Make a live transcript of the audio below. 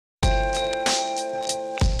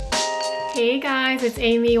guys, it's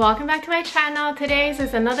Amy. Welcome back to my channel. Today's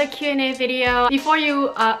is another Q&A video. Before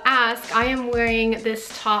you ask, I am wearing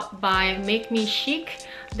this top by Make Me Chic.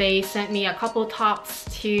 They sent me a couple tops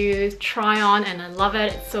to try on and I love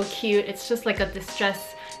it. It's so cute. It's just like a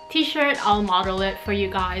distressed t-shirt. I'll model it for you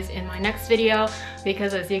guys in my next video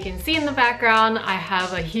because as you can see in the background, I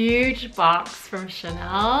have a huge box from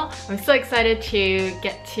Chanel. I'm so excited to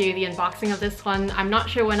get to the unboxing of this one. I'm not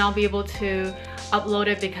sure when I'll be able to upload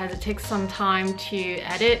it because it takes some time to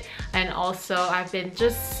edit, and also I've been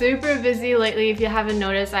just super busy lately. If you haven't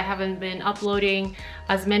noticed, I haven't been uploading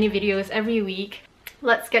as many videos every week.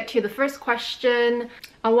 Let's get to the first question.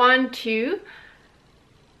 I want to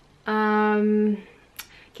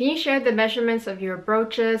can you share the measurements of your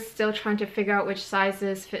brooches? Still trying to figure out which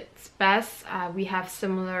sizes fits best. We have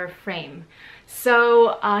similar frame.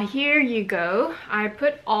 So here you go. I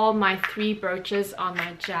put all my 3 brooches on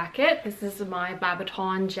my jacket. This is my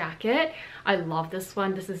Babaton jacket. I love this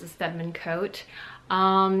one. This is a Stedman coat.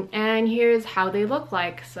 And here's how they look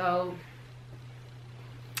like. So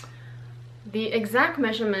the exact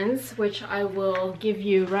measurements, which I will give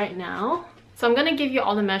you right now. So I'm gonna give you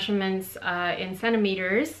all the measurements in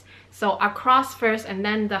centimeters. So across first and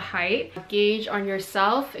then the height. Gauge on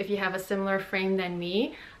yourself if you have a similar frame than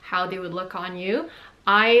me, how they would look on you.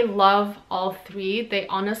 I love all 3. They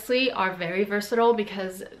honestly are very versatile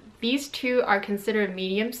because these 2 are considered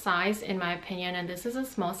medium size in my opinion, and this is a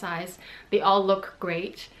small size. They all look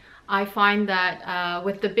great. I find that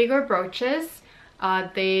with the bigger brooches,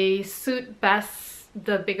 they suit best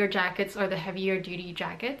the bigger jackets or the heavier duty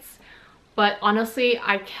jackets. But honestly,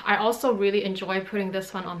 I also really enjoy putting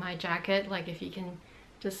this one on my jacket. Like if you can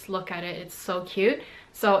just look at it, it's so cute.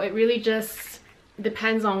 So it really just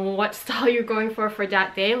depends on what style you're going for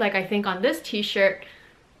that day. Like I think on this t-shirt,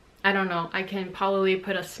 I don't know, I can probably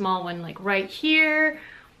put a small one like right here,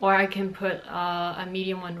 or I can put a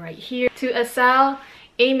medium one right here. To Estelle,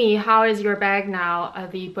 Amy, how is your bag now?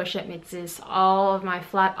 The Pochette Metis. All of my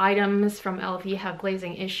flat items from LV have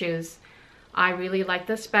glazing issues. I really like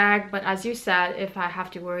this bag, but as you said, if I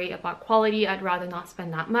have to worry about quality, I'd rather not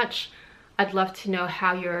spend that much. I'd love to know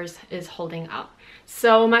how yours is holding up.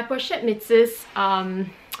 So my Pochette Metis,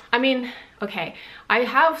 I mean, okay, I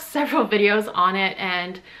have several videos on it,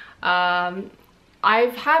 and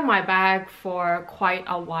I've had my bag for quite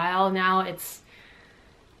a while now. It's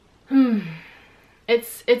been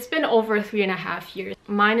over 3.5 years.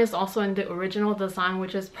 Mine is also in the original design,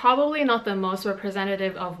 which is probably not the most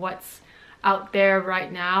representative of what's out there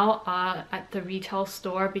right now at the retail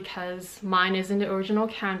store, because mine is in the original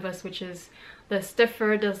canvas, which is the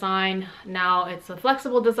stiffer design. Now it's a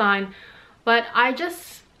flexible design, but I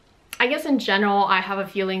guess in general I have a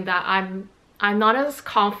feeling that I'm not as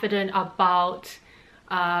confident about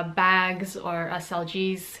bags or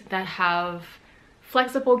SLGs that have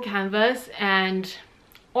flexible canvas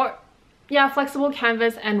flexible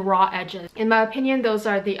canvas and raw edges. In my opinion, those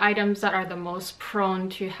are the items that are the most prone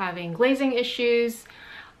to having glazing issues.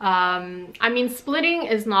 I mean, splitting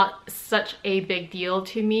is not such a big deal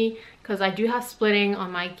to me because I do have splitting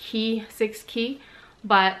on my key, 6 key,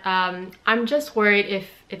 but I'm just worried if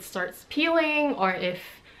it starts peeling or if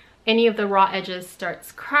any of the raw edges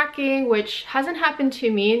starts cracking, which hasn't happened to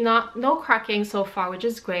me. No cracking so far, which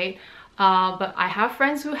is great. But I have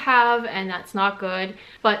friends who have, and that's not good.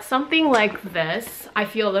 But something like this, I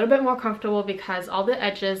feel a little bit more comfortable because all the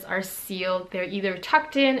edges are sealed. They're either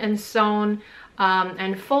tucked in and sewn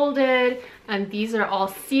and folded, and these are all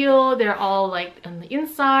sealed. They're all like on the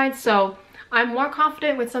inside. So I'm more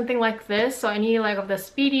confident with something like this. So any like of the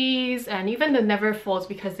Speedies and even the Never Folds,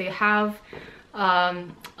 because they have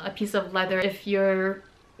a piece of leather. If you're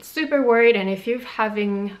super worried and if you're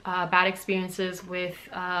having bad experiences with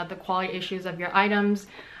the quality issues of your items,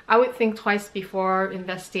 I would think twice before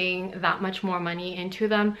investing that much more money into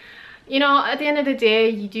them. You know, at the end of the day,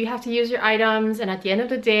 you do have to use your items, and at the end of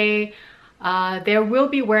the day, there will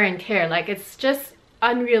be wear and tear. Like, it's just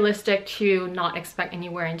unrealistic to not expect any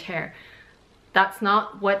wear and tear. That's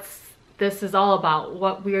not what this is all about.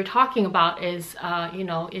 What we're talking about is you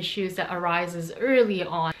know, issues that arises early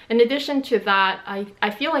on. In addition to that, I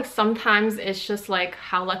feel like sometimes it's just like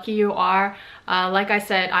how lucky you are. Like I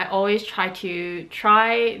said, I always try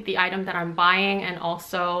the item that I'm buying and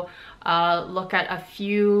also look at a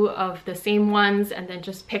few of the same ones and then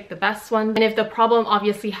just pick the best one. And if the problem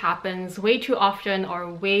obviously happens way too often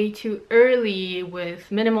or way too early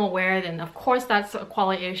with minimal wear, then of course that's a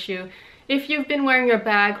quality issue. If you've been wearing your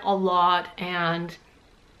bag a lot and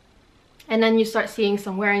then you start seeing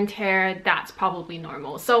some wear and tear, that's probably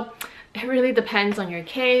normal. So it really depends on your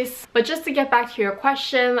case. But just to get back to your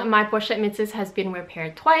question, my Pochette Metis has been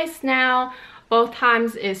repaired twice now. Both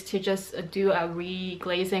times is to just do a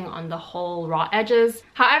re-glazing on the whole raw edges.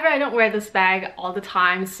 However, I don't wear this bag all the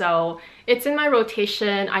time, so it's in my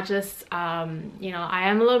rotation. I just, you know, I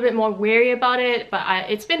am a little bit more wary about it, but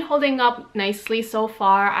it's been holding up nicely so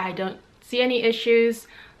far. I don't see any issues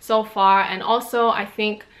so far. And also, I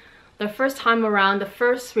think the first time around, the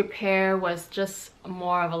first repair was just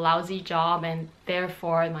more of a lousy job, and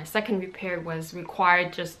therefore my second repair was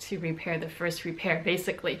required just to repair the first repair,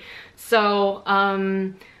 basically. So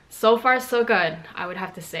so far so good, I would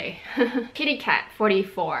have to say. Kitty Cat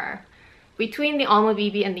 44. Between the Alma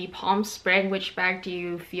BB and the Palm Spring, which bag do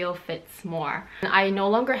you feel fits more? I no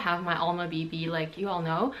longer have my Alma BB, like you all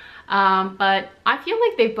know, but I feel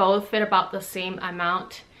like they both fit about the same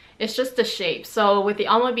amount. It's just the shape. So with the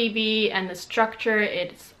Alma BB and the structure,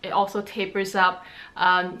 it also tapers up.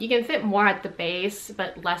 You can fit more at the base,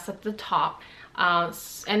 but less at the top.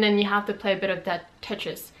 And then you have to play a bit of that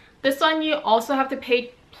Tetris. This one, you also have to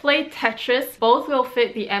play Tetris. Both will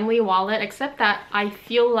fit the Emily wallet, except that I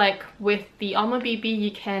feel like with the Alma BB,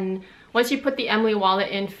 you can, once you put the Emily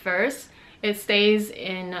wallet in first, it stays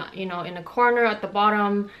in, you know, in a corner at the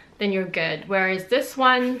bottom, then you're good. Whereas this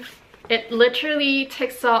one, it literally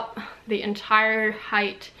takes up the entire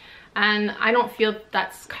height, and I don't feel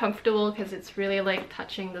that's comfortable because it's really like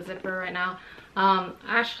touching the zipper right now.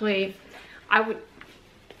 Actually,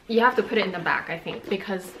 you have to put it in the back, I think,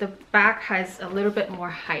 because the back has a little bit more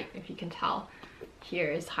height. If you can tell,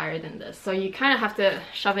 here is higher than this, so you kind of have to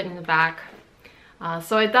shove it in the back.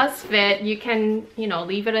 So it does fit. You can, you know,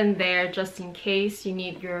 leave it in there just in case you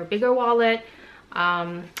need your bigger wallet.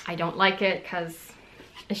 I don't like it because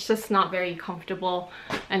it's just not very comfortable,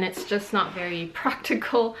 and it's just not very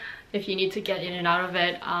practical if you need to get in and out of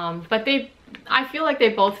it. But I feel like they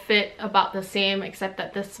both fit about the same, except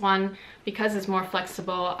that this one, because it's more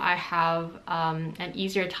flexible, I have an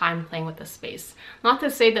easier time playing with the space. Not to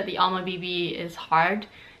say that the Alma BB is hard,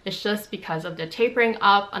 it's just because of the tapering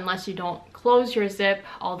up. Unless you don't close your zip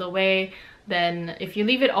all the way, then if you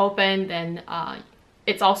leave it open, then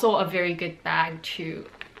it's also a very good bag to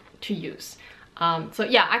use. So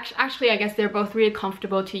yeah, actually I guess they're both really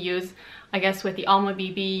comfortable to use. I guess with the Alma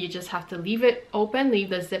BB, you just have to leave it open, leave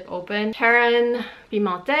the zip open. Karen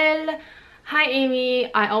Pimentel. Hi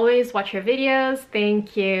Amy, I always watch your videos,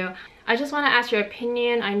 thank you. I just want to ask your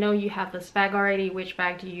opinion. I know you have this bag already. Which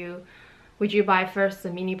bag would you buy first, the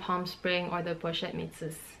mini Palm Spring or the Pochette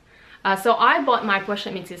Metis? So I bought my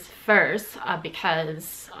Pochette Metis first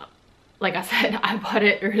because, like I said, I bought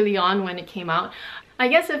it early on when it came out. I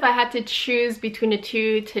guess if I had to choose between the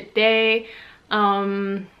two today,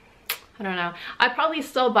 I don't know. I'd probably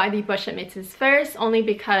still buy the Pochette Metis first, only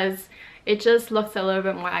because it just looks a little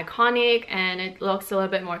bit more iconic and it looks a little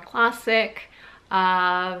bit more classic.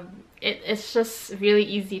 It's just really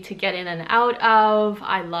easy to get in and out of.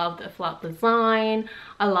 I love the flap design.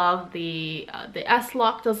 I love the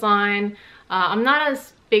S-lock design. I'm not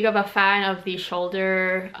as big of a fan of the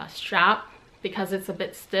shoulder strap because it's a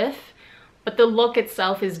bit stiff, but the look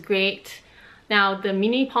itself is great. Now the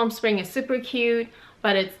mini Palm Spring is super cute,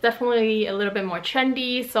 but it's definitely a little bit more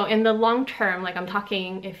trendy. So in the long term, like I'm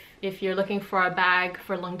talking if you're looking for a bag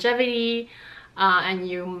for longevity and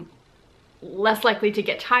you're less likely to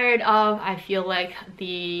get tired of, I feel like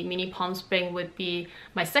the mini Palm Spring would be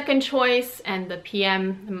my second choice, and the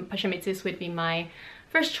PM Pochette Metis would be my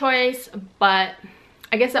first choice. But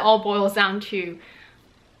I guess it all boils down to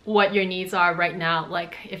what your needs are right now.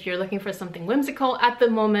 Like if you're looking for something whimsical at the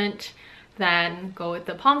moment, then go with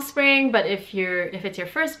the Palm Spring. But if it's your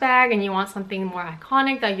first bag and you want something more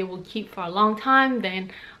iconic that you will keep for a long time, then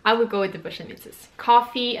I would go with the Pochette Metis.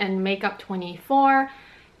 Coffee and Makeup 24.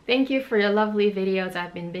 Thank you for your lovely videos.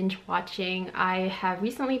 I've been binge watching. I have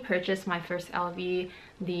recently purchased my first LV,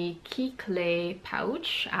 the Key Clay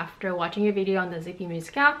pouch. After watching your video on the Zippy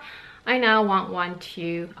Muscat, I now want one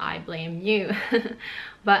too. I blame you.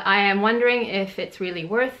 But I am wondering if it's really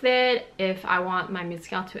worth it, if I want my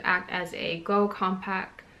Muscat to act as a go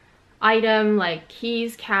compact item like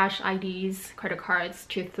keys, cash, IDs, credit cards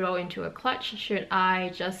to throw into a clutch. Should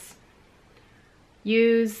I just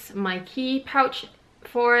use my key pouch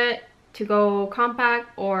for it to go compact,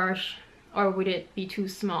 or would it be too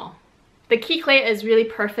small? The Key Clay is really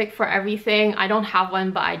perfect for everything. I don't have one,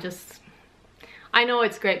 but I know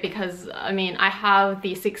it's great because I mean I have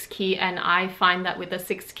the 6 key, and I find that with the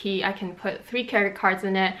 6 key I can put 3 credit cards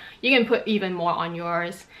in it. You can put even more on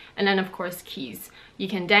yours, and then of course keys. You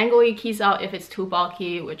can dangle your keys out if it's too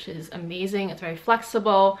bulky, which is amazing. It's very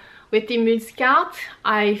flexible. With the Muscat,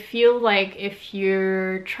 I feel like if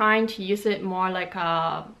you're trying to use it more like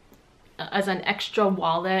as an extra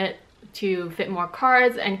wallet to fit more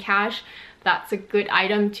cards and cash, that's a good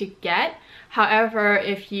item to get. However,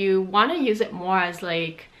 if you want to use it more as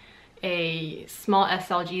like a small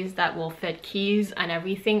SLGs that will fit keys and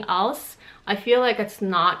everything else, I feel like it's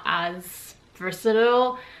not as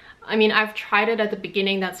versatile. I mean, I've tried it at the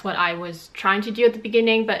beginning, that's what I was trying to do at the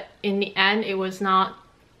beginning, but in the end it was not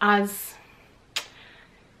as,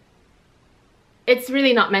 it's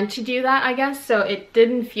really not meant to do that, I guess. So it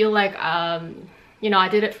didn't feel like you know, I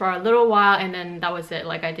did it for a little while and then that was it.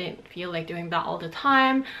 Like I didn't feel like doing that all the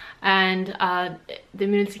time. And the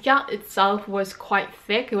multicarte itself was quite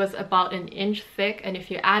thick. It was about 1 inch thick, and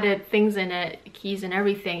if you added things in it, keys and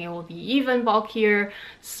everything, it will be even bulkier.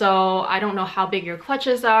 So I don't know how big your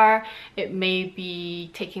clutches are. It may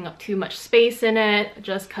be taking up too much space in it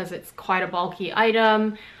just because it's quite a bulky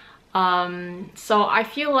item. So I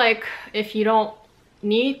feel like if you don't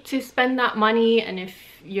need to spend that money, and if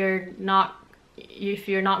you're not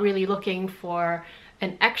really looking for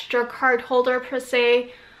an extra card holder per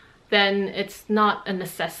se, then it's not a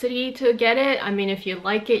necessity to get it. I mean, if you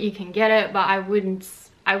like it, you can get it, but I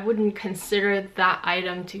wouldn't consider that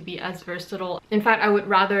item to be as versatile. In fact, I would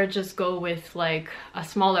rather just go with like a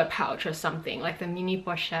smaller pouch or something, like the mini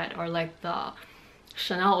pochette or like the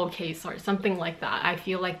Chanel case or something like that. I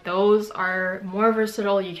feel like those are more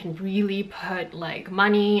versatile. You can really put like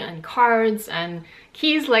money and cards and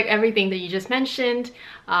keys, like everything that you just mentioned,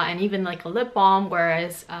 and even like a lip balm,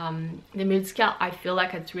 whereas the multicarte, I feel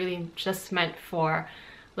like it's really just meant for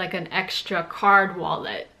like an extra card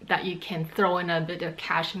wallet that you can throw in a bit of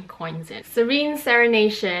cash and coins in. Serene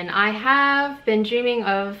Serenation. I have been dreaming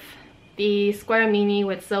of the square mini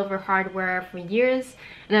with silver hardware for years,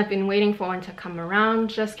 and I've been waiting for one to come around.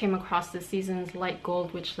 Just came across this season's light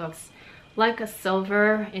gold, which looks like a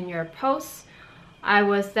silver in your posts. I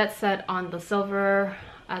was dead set on the silver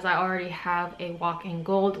as I already have a walk-in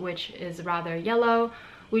gold, which is rather yellow.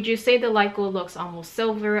 Would you say the light gold looks almost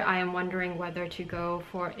silver? I am wondering whether to go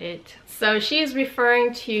for it. So she's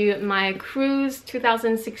referring to my Cruise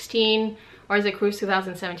 2016, or is it Cruise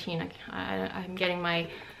 2017? I'm getting my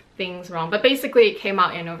things wrong, but basically it came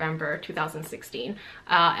out in November 2016.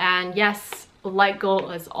 And yes, light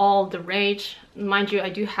gold is all the rage. Mind you, I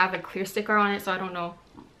do have a clear sticker on it, so I don't know.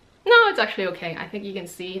 No, it's actually okay. I think you can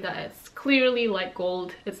see that it's clearly light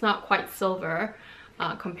gold. It's not quite silver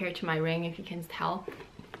compared to my ring, if you can tell.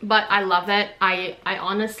 But I love it. I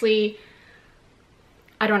honestly,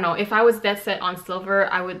 I don't know, if I was dead set on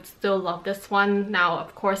silver, I would still love this one. Now,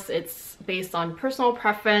 of course, it's based on personal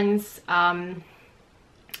preference.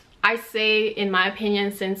 I say, in my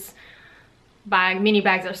opinion, since mini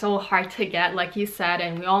bags are so hard to get, like you said,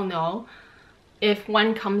 and we all know, if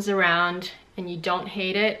one comes around and you don't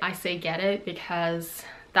hate it, I say get it, because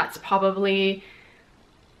that's probably,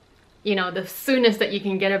 you know, the soonest that you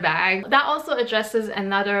can get a bag. That also addresses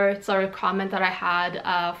another sort of comment that I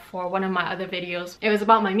had for one of my other videos. It was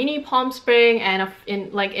about my mini palm spring, and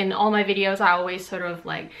in all my videos I always sort of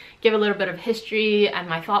like give a little bit of history and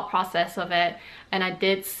my thought process of it. And I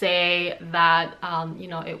did say that you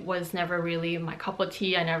know, it was never really my cup of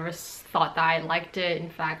tea. I never thought that I liked it. In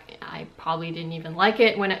fact, I probably didn't even like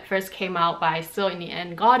it when it first came out, but I still in the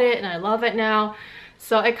end got it and I love it now.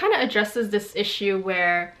 So it kind of addresses this issue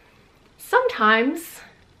where sometimes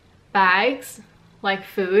bags, like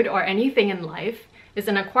food or anything in life, is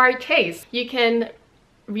an acquired taste. You can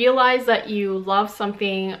realize that you love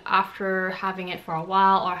something after having it for a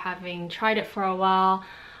while or having tried it for a while.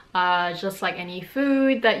 Just like any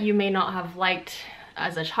food that you may not have liked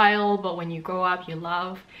as a child, but when you grow up you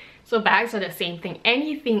love. So bags are the same thing.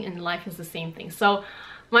 Anything in life is the same thing. So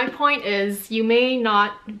my point is, you may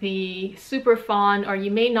not be super fond, or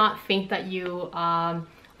you may not think that you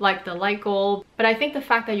like the light gold, but I think the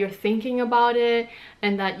fact that you're thinking about it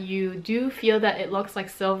and that you do feel that it looks like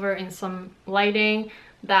silver in some lighting,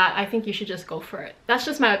 that I think you should just go for it. That's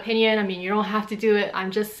just my opinion. I mean, you don't have to do it.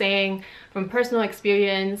 I'm just saying from personal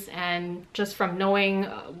experience and just from knowing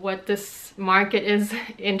what this market is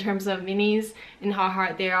in terms of minis and how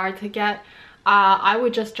hard they are to get, I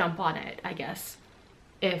would just jump on it, I guess.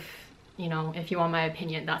 If you know, if you want my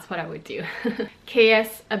opinion, that's what I would do.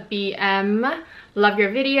 KSBM, love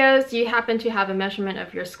your videos. Do you happen to have a measurement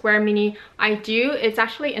of your square mini? I do. It's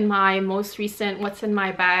actually in my most recent what's in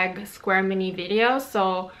my bag square mini video,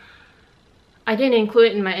 so I didn't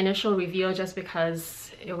include it in my initial review just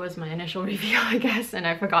because it was my initial review, I guess, and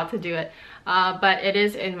I forgot to do it. But it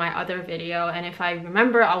is in my other video, and if I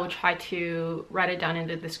remember, I will try to write it down in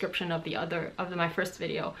the description of my first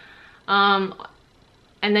video.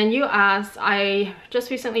 And then you asked, I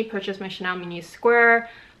just recently purchased my Chanel Mini Square,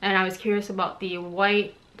 and I was curious about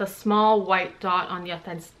the small white dot on the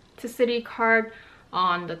authenticity card.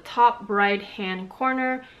 on the top right hand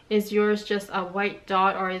corner. Is yours just a white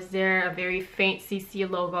dot, or is there a very faint CC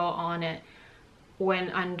logo on it when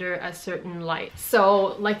under a certain light?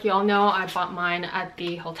 So like you all know, I bought mine at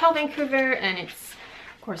the Hotel Vancouver and it's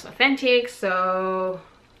of course authentic. So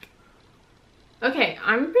okay,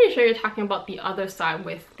 I'm pretty sure you're talking about the other side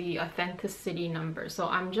with the authenticity number. So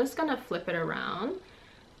I'm just gonna flip it around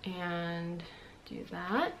and do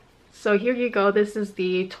that. So here you go. This is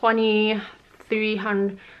the 23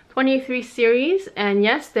 series, and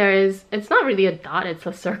yes, there is, it's not really a dot, it's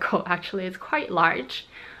a circle actually. It's quite large,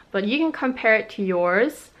 but you can compare it to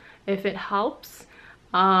yours if it helps.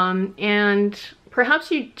 And perhaps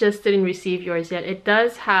you just didn't receive yours yet. It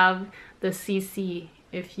does have the CC.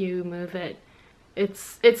 If you move it,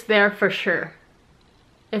 it's there for sure.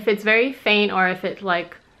 If it's very faint, or if it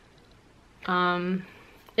like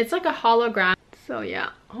it's like a hologram. So yeah,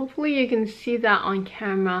 hopefully you can see that on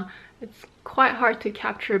camera. It's quite hard to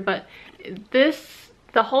capture, but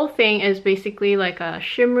the whole thing is basically like a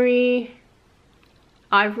shimmery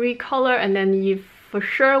ivory color, and then you for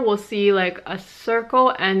sure will see like a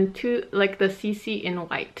circle and like the CC in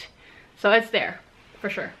white. So it's there for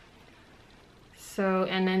sure. So,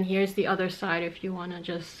 and then here's the other side if you want to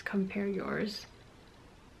just compare yours.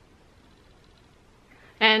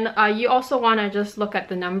 And you also want to just look at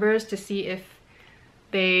the numbers to see if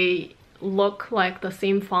they look like the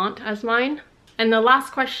same font as mine. And the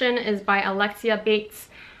last question is by Alexia Bates.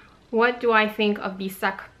 What do I think of the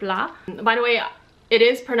sac plat? By the way, it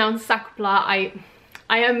is pronounced sac plat. I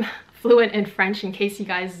am fluent in French, in case you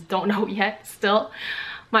guys don't know yet still.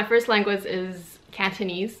 My first language is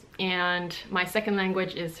Cantonese and my second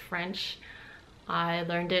language is French. I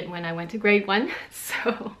learned it when I went to grade 1,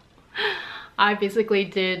 so I basically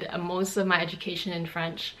did most of my education in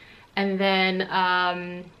French. And then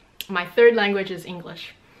my third language is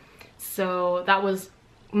English, so that was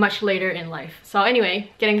much later in life. So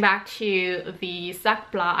anyway, getting back to the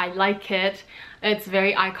sac plat, I like it. It's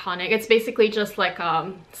very iconic. It's basically just like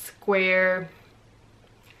a square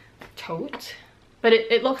tote, but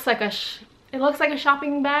it looks like a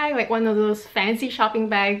shopping bag, like one of those fancy shopping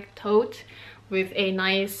bag tote with a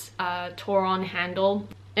nice Toron handle.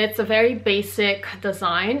 It's a very basic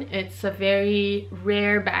design. It's a very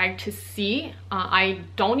rare bag to see. I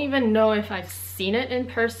don't even know if I've seen it in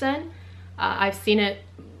person. I've seen it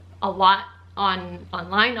a lot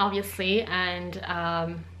online, obviously, and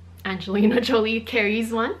Angelina Jolie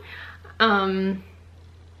carries one.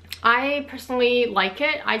 I personally like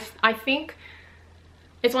it. I think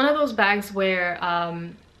it's one of those bags where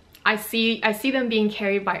I see them being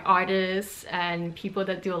carried by artists and people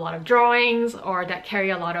that do a lot of drawings, or that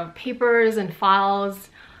carry a lot of papers and files,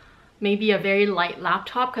 maybe a very light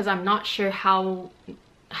laptop, because I'm not sure how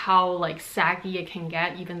like saggy it can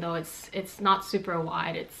get, even though it's not super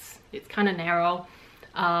wide. It's kind of narrow.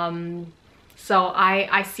 So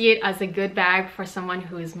I see it as a good bag for someone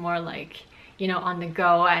who is more like, you know, on the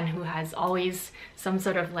go and who has always some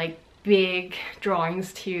sort of like big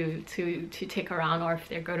drawings to take around, or if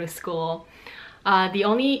they go to school. The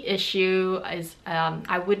only issue is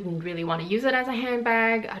I wouldn't really want to use it as a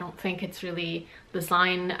handbag. I don't think it's really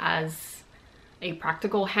designed as a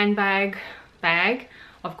practical handbag bag,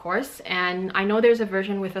 of course. And I know there's a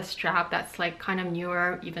version with a strap that's like kind of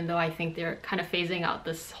newer, even though I think they're kind of phasing out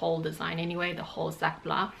this whole design anyway, the whole sac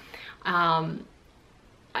plat.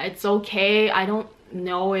 It's okay. I don't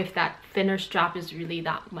know if that thinner strap is really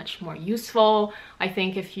that much more useful. I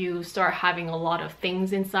think if you start having a lot of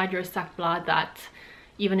things inside your sac plat, that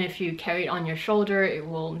even if you carry it on your shoulder, it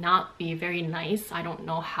will not be very nice. I don't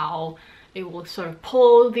know how it will sort of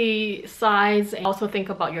pull the sides. And also think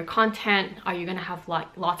about your content. Are you gonna have like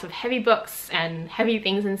lots of heavy books and heavy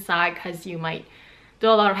things inside, because you might do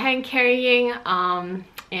a lot of hand carrying,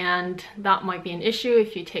 and that might be an issue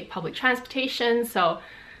if you take public transportation. So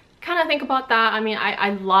kind of think about that. I mean,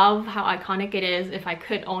 I love how iconic it is. If I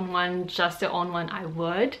could own one, just to own one, I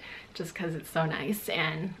would, just because it's so nice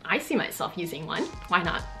and I see myself using one. Why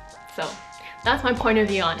not? So that's my point of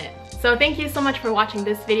view on it. So thank you so much for watching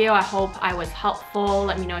this video. I hope I was helpful.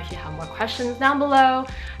 Let me know if you have more questions down below.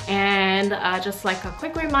 And just like a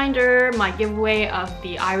quick reminder, my giveaway of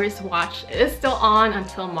the Iris watch is still on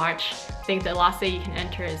until March. I think the last day you can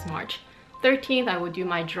enter is March 13th. I will do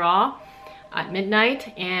my draw at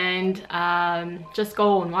midnight, and just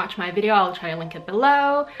go and watch my video. I'll try to link it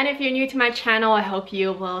below. And if you're new to my channel, I hope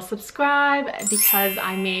you will subscribe, because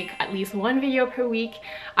I make at least one video per week.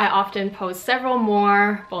 I often post several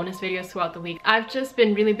more bonus videos throughout the week. I've just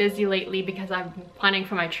been really busy lately because I'm planning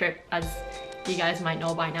for my trip, as you guys might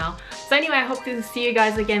know by now. So anyway, I hope to see you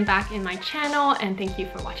guys again back in my channel, and thank you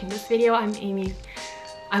for watching this video. I'm Amy.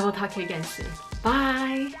 I will talk to you again soon.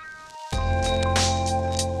 Bye!